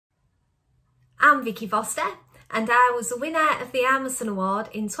I'm Vicky Foster and I was the winner of the Imison Award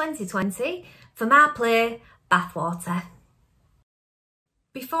in 2020 for my play Bathwater.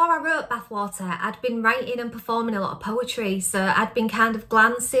 Before I wrote Bathwater, I'd been writing and performing a lot of poetry, so I'd been kind of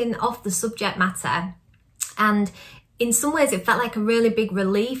glancing off the subject matter, and in some ways it felt like a really big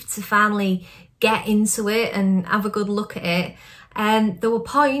relief to finally get into it and have a good look at it. There were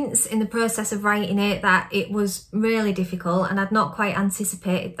points in the process of writing it that it was really difficult and I'd not quite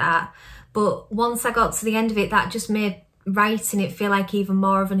anticipated that. But once I got to the end of it, that just made writing it feel like even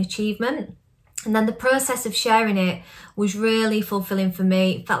more of an achievement. And then the process of sharing it was really fulfilling for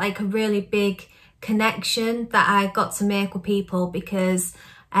me. It felt like a really big connection that I got to make with people, because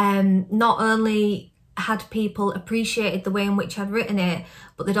not only had people appreciated the way in which I'd written it,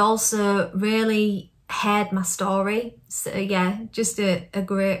 but they'd also really heard my story. So yeah, just a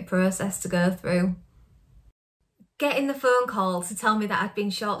great process to go through. Getting the phone call to tell me that I'd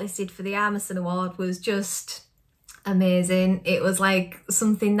been shortlisted for the Imison Award was just amazing. It was like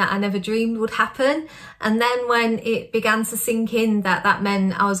something that I never dreamed would happen. And then when it began to sink in that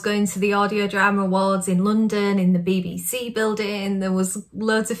meant I was going to the Audio Drama Awards in London, in the BBC building, there was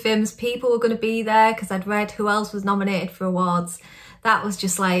loads of famous people were going to be there because I'd read who else was nominated for awards. That was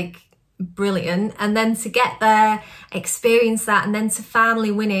just like brilliant. And then to get there, experience that, and then to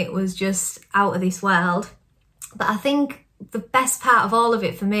finally win it was just out of this world. But I think the best part of all of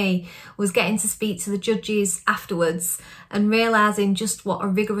it for me was getting to speak to the judges afterwards and realising just what a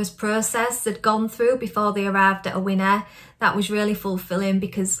rigorous process they'd gone through before they arrived at a winner. That was really fulfilling,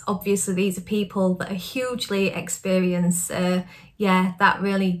 because obviously these are people that are hugely experienced. Yeah, that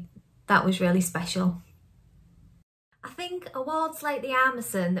was really special. I think awards like the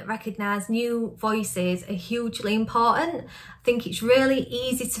Imison that recognise new voices are hugely important. I think it's really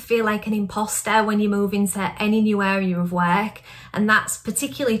easy to feel like an imposter when you move into any new area of work, and that's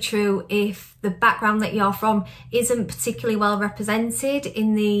particularly true if the background that you're from isn't particularly well represented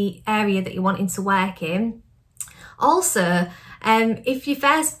in the area that you're wanting to work in. Also, if your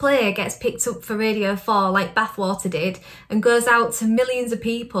first play gets picked up for Radio 4 like Bathwater did and goes out to millions of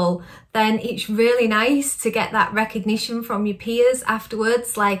people, then it's really nice to get that recognition from your peers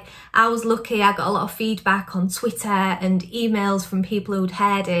afterwards. Like, I was lucky, I got a lot of feedback on Twitter and emails from people who'd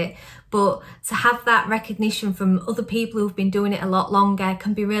heard it, but to have that recognition from other people who've been doing it a lot longer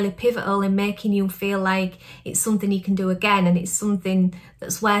can be really pivotal in making you feel like it's something you can do again and it's something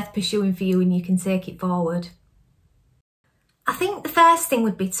that's worth pursuing for you and you can take it forward. I think the first thing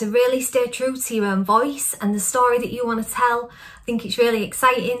would be to really stay true to your own voice and the story that you want to tell. I think it's really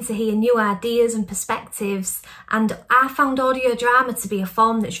exciting to hear new ideas and perspectives, and I found audio drama to be a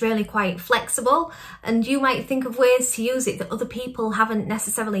form that's really quite flexible, and you might think of ways to use it that other people haven't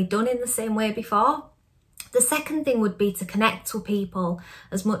necessarily done in the same way before. The second thing would be to connect with people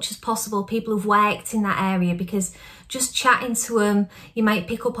as much as possible, people who've worked in that area, because just chatting to them, you might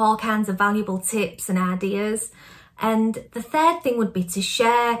pick up all kinds of valuable tips and ideas. And the third thing would be to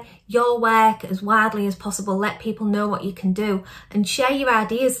share your work as widely as possible, let people know what you can do and share your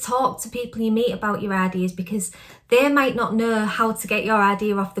ideas. Talk to people you meet about your ideas, because they might not know how to get your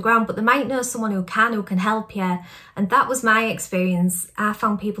idea off the ground, but they might know someone who can help you. And that was my experience. I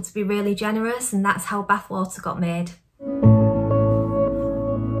found people to be really generous, and that's how Bathwater got made.